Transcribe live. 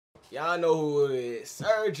Y'all know who it is.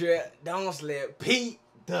 Surgery, don't slip, Pete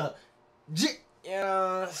the G. You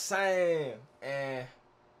know what I'm saying? And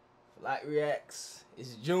Flight Reacts,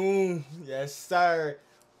 it's June. Yes, sir.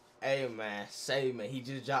 Hey, man, say, man, he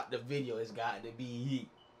just dropped the video. It's got to be heat.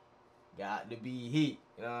 Got to be heat.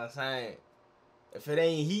 You know what I'm saying? If it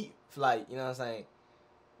ain't heat, Flight, you know what I'm saying?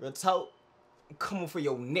 Real talk, I'm coming for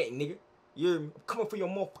your neck, nigga. You're coming for your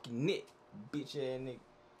motherfucking neck, bitch ass nigga.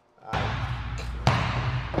 Alright.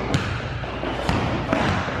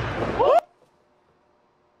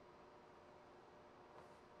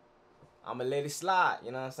 I'ma let it slide,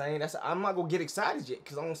 you know what I'm saying? I'm not gonna get excited yet,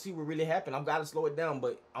 cause I don't see what really happened. I've gotta slow it down,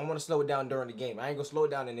 but I wanna slow it down during the game. I ain't gonna slow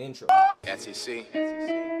it down in the intro. SEC.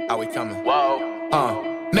 How we coming?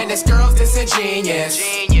 Whoa. Man, this girl's just a genius.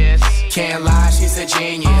 Can't lie, she's a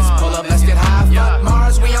genius. Pull up, let's get high. Fuck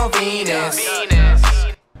Mars, we on Venus.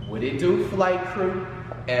 What it do, flight crew?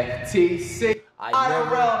 FTC. I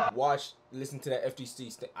never listen to that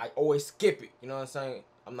FTC thing. I always skip it. You know what I'm saying?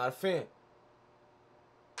 I'm not a fan.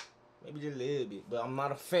 Maybe just a little bit, but I'm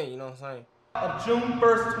not a fan. You know what I'm saying? Of June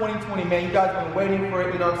 1st, 2020, man. You guys been waiting for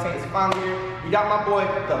it. You know what I'm saying? It's finally here. We got my boy,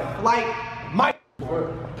 TheFlightMike.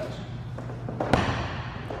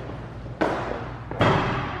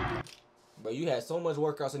 But you had so much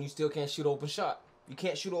workouts and you still can't shoot an open shot. You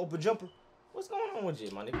can't shoot an open jumper. What's going on with you,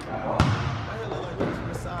 my nigga? My hair look like this from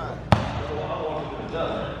the side.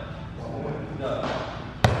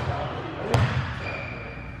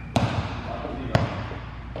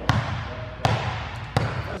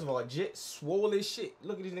 First of all, Jet swole as shit.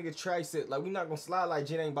 Look at this nigga tricep. Like, we not gonna slide like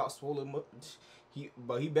Jet ain't about swollen.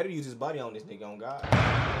 But he better use his body on this nigga, on God.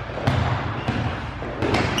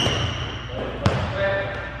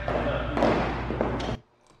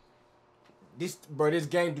 This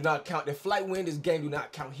game do not count. The flight win, this game do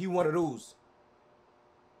not count. He one of those.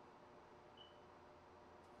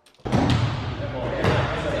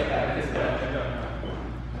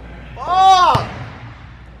 Oh!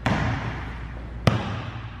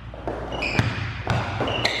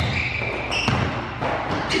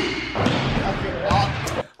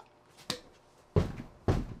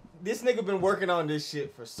 This nigga been working on this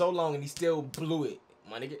shit for so long and he still blew it,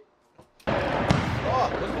 my nigga. Oh,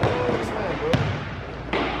 what's going on with this man, bro?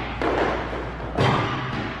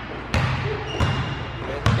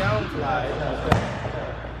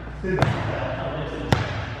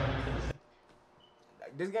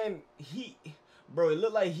 Like, this game, bro, it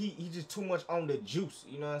look like he just too much on the juice.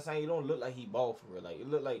 You know what I'm saying? It don't look like he ball for real. Like, it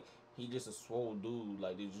look like he just a swole dude.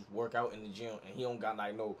 Like, they just work out in the gym and he don't got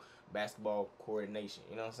like no basketball coordination.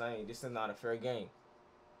 You know what I'm saying? This is not a fair game.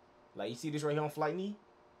 Like, you see this right here on Flight Knee?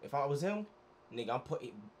 If I was him, nigga, I'm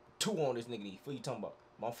putting 2 on this nigga knee. What you talking about?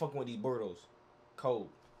 I'm fucking with these birdos. Cold.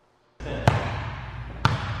 Come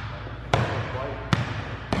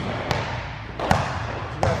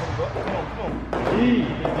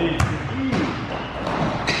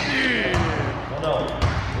on.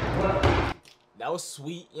 That was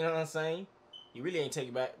sweet, you know what I'm saying? He really ain't take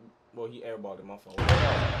it back. Well, he airballed it, my fault.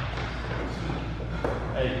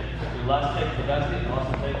 Hey, the last take, the best thing,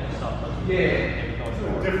 also take and stop. Yeah.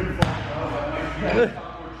 Different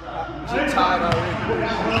She tired already.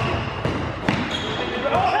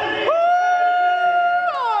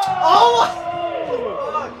 Oh my!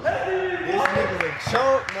 This nigga's a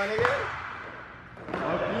choke, my nigga.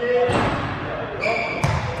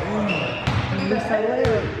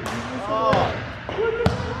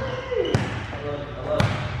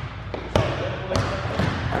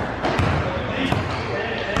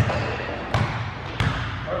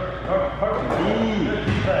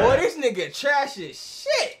 Boy, this nigga trash as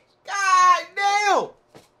shit. God damn.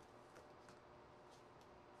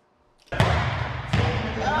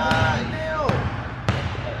 God damn.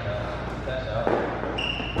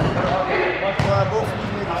 Both of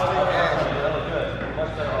these niggas ass.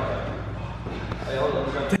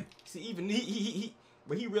 See, even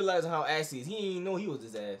but he realized how ass he is. He ain't even know he was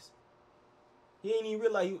his ass. He ain't even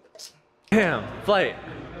realize he. Damn, Flight.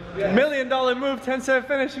 $1 million move, 10-cent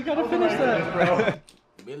finish. You gotta finish that, bro.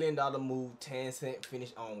 $1 million move, 10-cent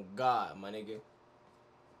finish on God, my nigga.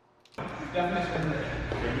 Oh,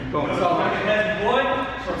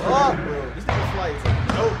 bro, this nigga Flight is a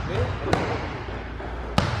joke, man.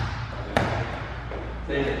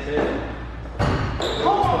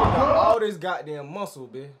 All this goddamn muscle,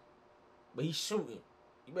 bitch. But he's shooting.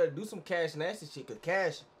 You better do some Cash nasty shit, cause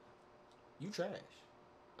Cash, you trash.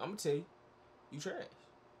 I'ma tell you, you trash.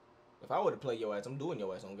 If I were to play your ass, I'm doing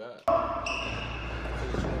your ass on God.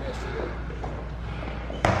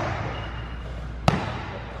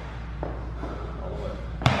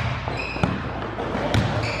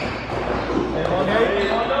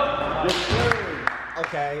 Okay.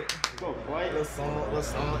 Okay. Go, Flight. Little song. Look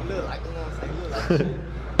like, you know what I'm saying? Look like shit.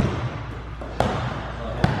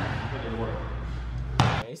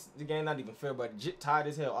 Man, the game not even fair, but Jit tired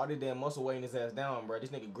as hell. All this damn muscle weighing his ass down, bro. This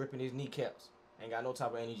nigga gripping his kneecaps. Ain't got no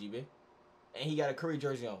type of energy, bitch. And he got a Curry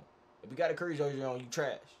jersey on. If you got a Curry jersey on, you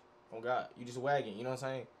trash. Oh God, you just wagging. You know what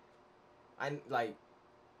I'm saying?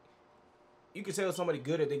 You can tell somebody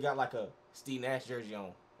good if they got like a Steve Nash jersey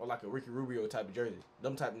on or like a Ricky Rubio type of jersey.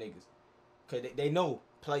 Them type of niggas, cause they know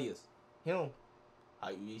players. Him, how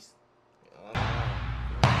you East.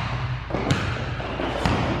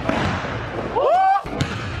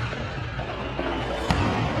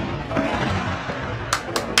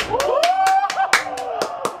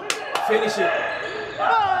 Finish it.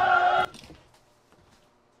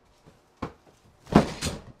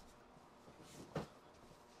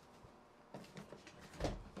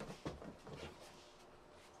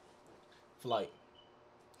 Flight.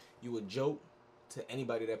 You a joke to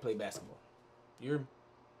anybody that play basketball. You hear me?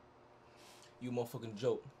 You motherfucking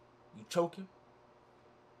joke. You choking.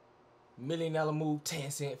 $1 million move,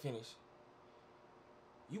 10-cent finish.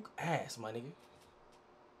 You ass, my nigga.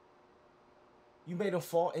 You made him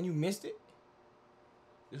fall and you missed it.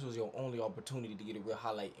 This was your only opportunity to get a real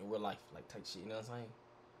highlight in real life, like type shit. You know what I'm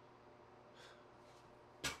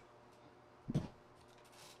saying?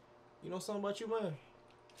 You know something about you, man?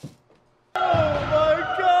 Oh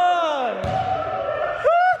my God!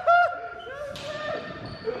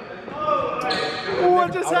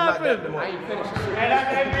 What just happened? Hey,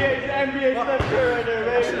 that's NBA stuff right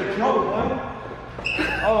there, baby. Oh my God.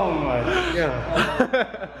 Oh my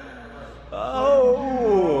God.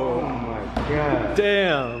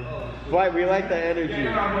 Damn. Flight, we like that energy.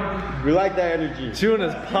 We like that energy. June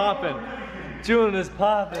is popping. June is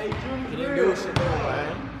popping. He didn't do shit though,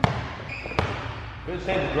 man. Good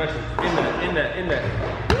change of direction. In that.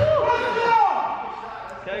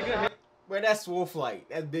 Okay, good. Bro, that's swole flight.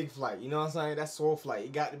 That's big flight. You know what I'm saying? That's swole flight.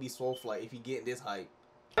 It got to be swole flight if he getting this hype.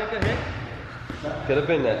 Could have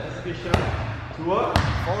been that. Good shot. 2 up.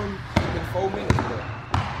 It's been 4 minutes, bro.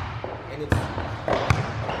 And it's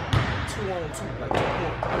 2 on 2. Like 2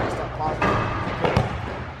 points. Stop pausing.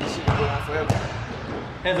 This shit go on forever.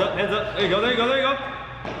 Hands up. There you go.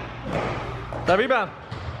 That rebound.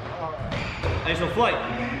 Hey, so Flight.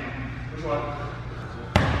 Which one?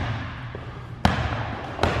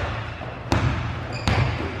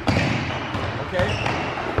 Okay?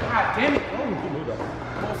 God damn it.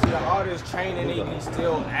 Most of the artists training, they be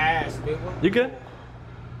still ass, big one. You good?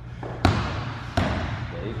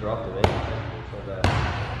 Yeah, he dropped it, man. It's not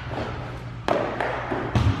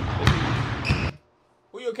bad.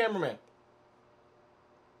 Who your cameraman?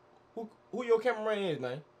 Who your cameraman is,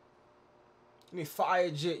 man? You mean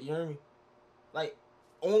Fire Jet, you hear me? Like,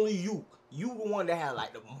 only you. You the one that had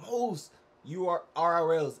like the most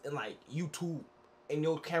URLs in like YouTube. And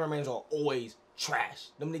your cameramans are always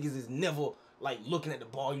trash. Them niggas is never like looking at the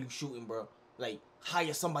ball you shooting, bro. Like,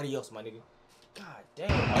 hire somebody else, my nigga. God damn.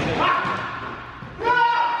 You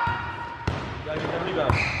gotta get that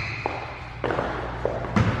rebound.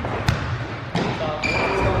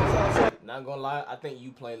 Not gonna lie, I think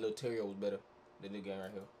you playing Lil Terrio was better than this game right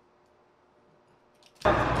here.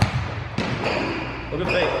 Look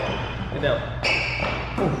at fake. Get down.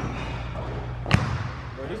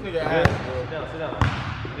 Bro, this nigga ass, bro. Sit down.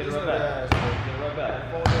 Get it right back. Get it right back.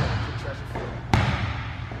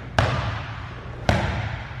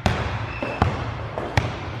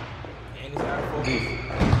 And he's out of focus.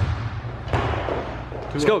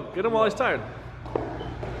 Let's go. Get him while he's tired.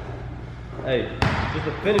 Hey, just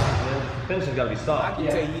the finishes, man. The finishes gotta be I soft. can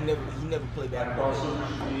tell you he never played basketball.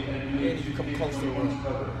 And if you come close to the rim.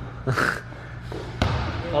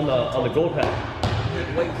 On the goal pass.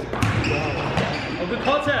 Oh, good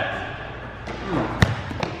contact.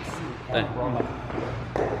 Hey.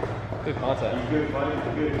 Good contact. Good, buddy.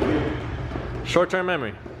 Good. Short-term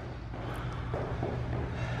memory.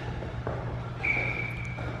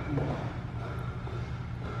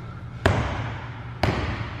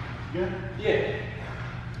 Good? Yeah.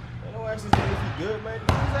 Ain't no actually saying if he good, man.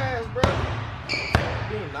 Get his ass, bro.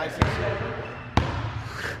 Being nice and shit.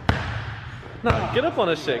 No, get up on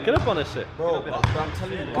this shit. Get up on this shit. Bro, I'm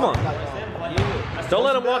telling you. Come on. Yeah. Don't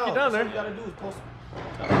let him walk you down That's there. all you gotta do is post.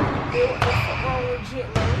 What the fuck wrong with Jit,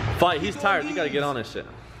 man? Fight. He's tired. You gotta get on this shit.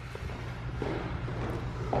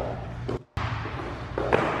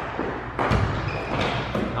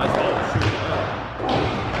 Nice ball.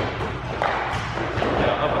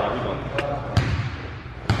 Yeah, up on. We going.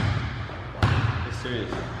 It's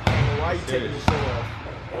serious. Why you taking your shirt off?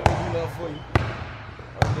 Ain't do nothing for you.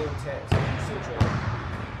 I'm getting taxed. You still trading.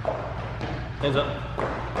 Hands up.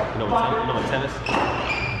 You know what tennis?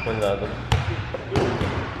 When Man,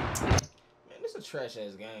 this is a trash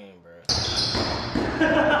ass game, bro.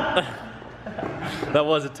 that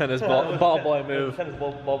was a tennis ball boy move. Tennis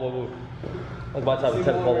ball boy move. That's my type of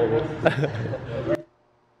tennis ball boy move.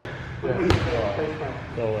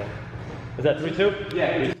 No way. Is that 3-2?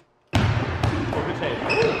 Yeah. Oh, good change.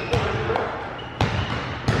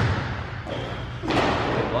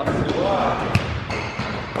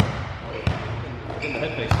 In the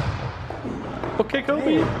head fake. Okay,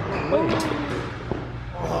 Kobe. In him.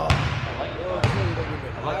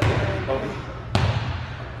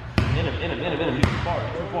 He's too far.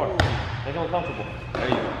 Make him uncomfortable.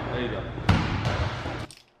 There you go.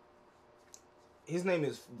 His name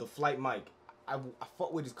is TheFlightMike. I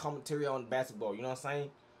fuck with his commentary on basketball, you know what I'm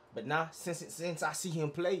saying? But now, since I see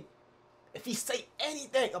him play, if he say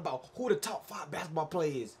anything about who the top 5 basketball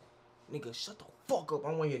players is, nigga, shut the fuck up. I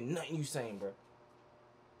don't want to hear nothing you saying, bro.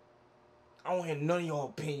 I don't want to hear none of your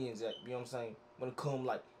opinions, you know what I'm saying? When it come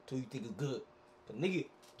like to you think it's good. But nigga,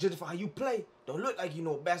 judge for how you play, don't look like you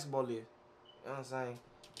know what basketball is. You know what I'm saying?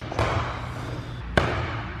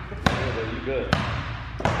 Yeah, you good.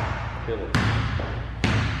 Kill it.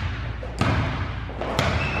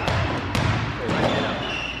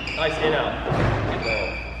 Nice in out.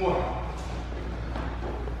 Good ball.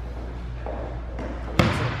 You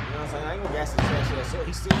know what I'm saying? I ain't gonna gas the trash ass, so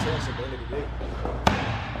he's still trash at the end of the day.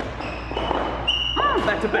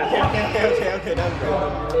 Back to back. Okay, that's great.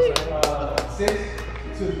 You know what I'm saying?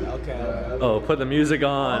 6-2. Okay. Oh, put the music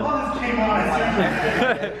on.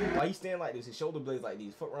 Why you stand like this? His shoulder blades like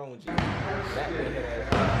these. Fuck wrong with you?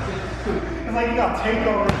 It's like you got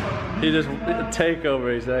takeover. He just take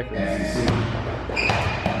over exactly.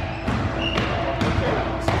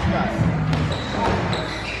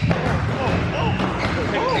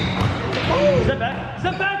 Step back.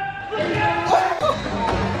 Step back.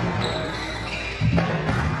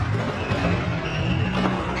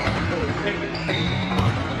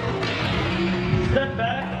 Step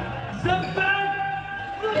back. Step back.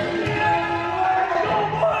 Go,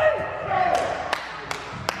 boy.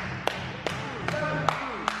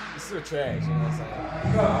 It's still trash, you know what I'm saying?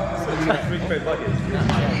 Still trash. Big straight bucket.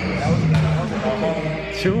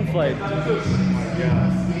 Shoe fight.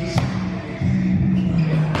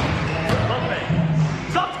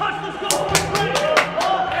 Stop touch, let's go!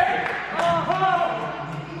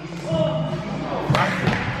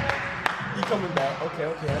 He coming back. Okay, I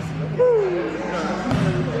see.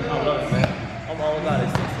 I love it, man. I'm all about it.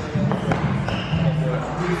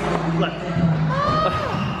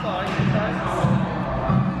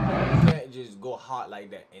 You can't just go hot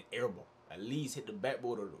like that and airball. At least hit the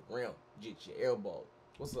backboard or the rim. Get your airball.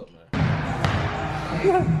 What's up, man?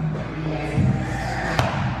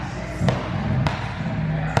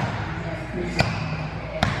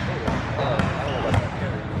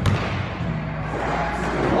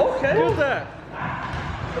 Okay. Look at that.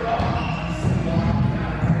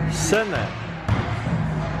 Send that.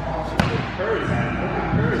 Curry,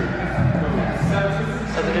 man. Curry.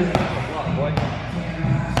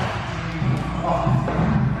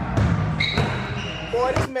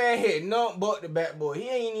 Boy, this man hit nothing but the backboard. He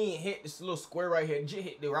ain't even hit this little square right here. Just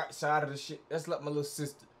hit the right side of the shit. That's like my little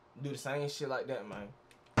sister. Do the same shit like that, man.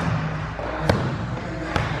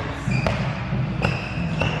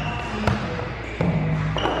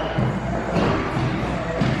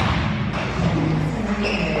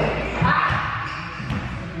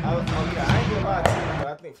 Okay, I ain't gonna lie to you, but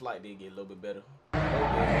I think Flight did get a little bit better.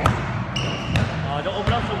 Don't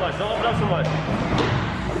open up so much.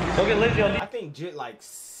 Don't get lazy on I think Jit like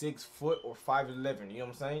 6 foot or 5'11", you know what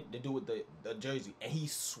I'm saying? To do with the jersey, and he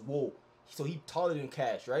swole. So he taller than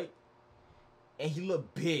Cash, right? And he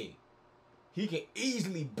look big. He can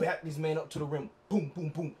easily back this man up to the rim, boom, boom,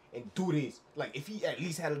 boom, and do this. Like if he at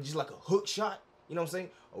least had just like a hook shot, you know what I'm saying?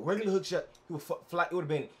 A regular hook shot, he would fly. It would have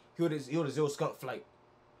been he would have zero skunk flight,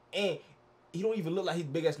 and he don't even look like his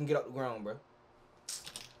big ass can get off the ground, bro.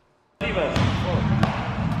 I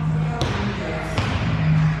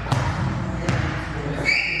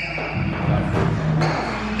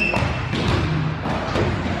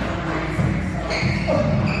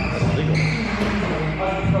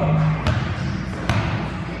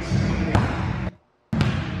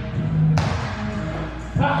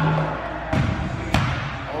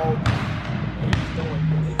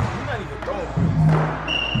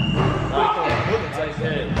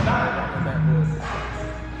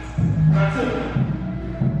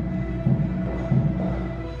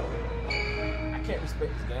can't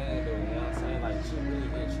respect this game though, you know what I'm saying? Like, shit really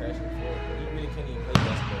get trash and forth, but he really can't even play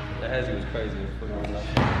basketball. That Hezzy was crazy. It was fucking nuts.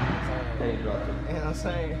 You know what I'm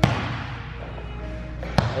saying?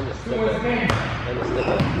 And the slip up. And the slip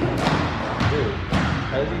up. Dude,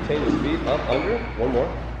 how does he change the speed? Up, under? One more.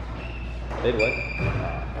 Midway.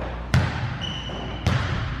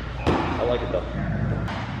 I like it though.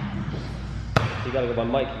 You gotta go by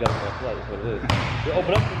Mike, you gotta go by Flight, that's what it is. You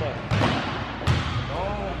open up too much.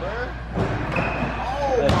 Oh, bro. Oh,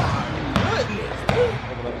 my goodness.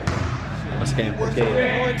 Open up. A scam. Works for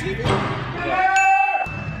on TV?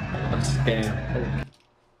 A scam.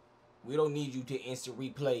 We don't need you to instant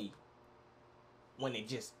replay when it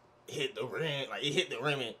just hit the rim. Like, it hit the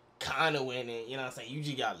rim and kind of went in. You know what I'm saying? You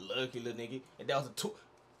just got lucky, little nigga. And that was a two.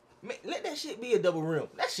 Man, let that shit be a double rim.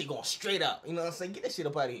 That shit going straight out. You know what I'm saying? Get that shit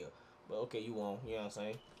up out of here. But okay, you won. You know what I'm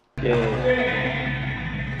saying? Yeah.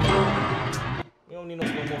 We don't need no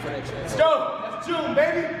more for that shit. Let's go. That's June,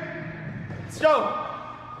 baby. Let's go.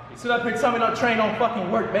 Sit up here, tell me no train don't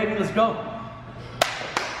fucking work, baby. Let's go. That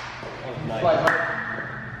was nice.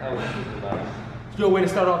 TheFlightMike. That was super nice. It's a good way to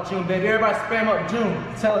start off June, baby. Everybody spam up June.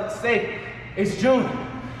 Tell it safe. It's June.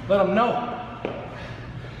 Let them know.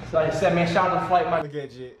 So like I said, man, shout out to TheFlightMike. Look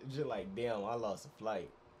at you, just like, damn, I lost a flight.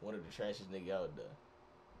 One of the trashiest nigga out there.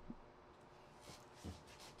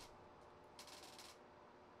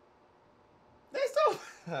 That's so.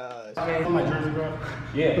 My jersey, bro.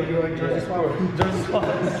 Yeah. You like jersey swap? Jersey swap.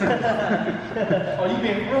 Oh, you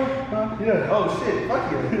being bro? Huh? Yeah. Oh shit.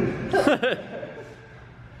 Fuck you.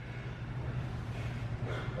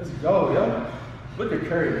 Let's go, yo. Look at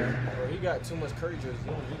Curry, man. Bro, he got too much Curry jerseys. He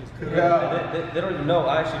don't need his Curry. They don't even know.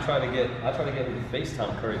 I actually tried to get him to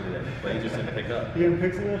FaceTime Curry today, but he just didn't pick up. You didn't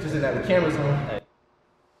pick some? Just that the camera's on. Hey. I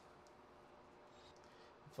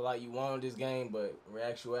feel like you won this game, but in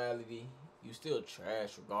actuality, you still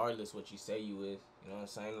trash regardless what you say you is. You know what I'm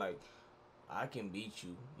saying? Like, I can beat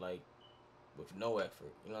you, like, with no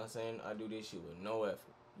effort. You know what I'm saying? I do this shit with no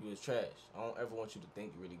effort. You was trash. I don't ever want you to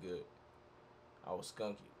think you're really good. I will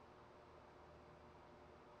skunk you.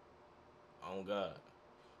 On God.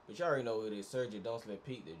 But you already know who it is. Surgery, don't slip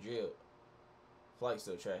Pete, the drill. Flight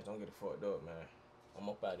still trash. Don't get it fucked up, man. I'm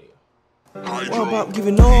up out of here. What about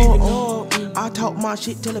giving up? I talk my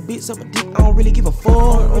shit till a bitch up a dick. I don't really give a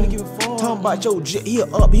fuck. Talking about your jet, he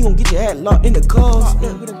up, he gon' get your ass locked in the cars.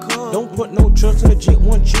 Don't put no trust in the jet.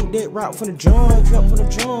 One shoot that route from the drum.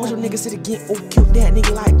 What your nigga said again? Oh, killed that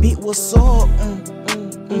nigga like bitch. What's up?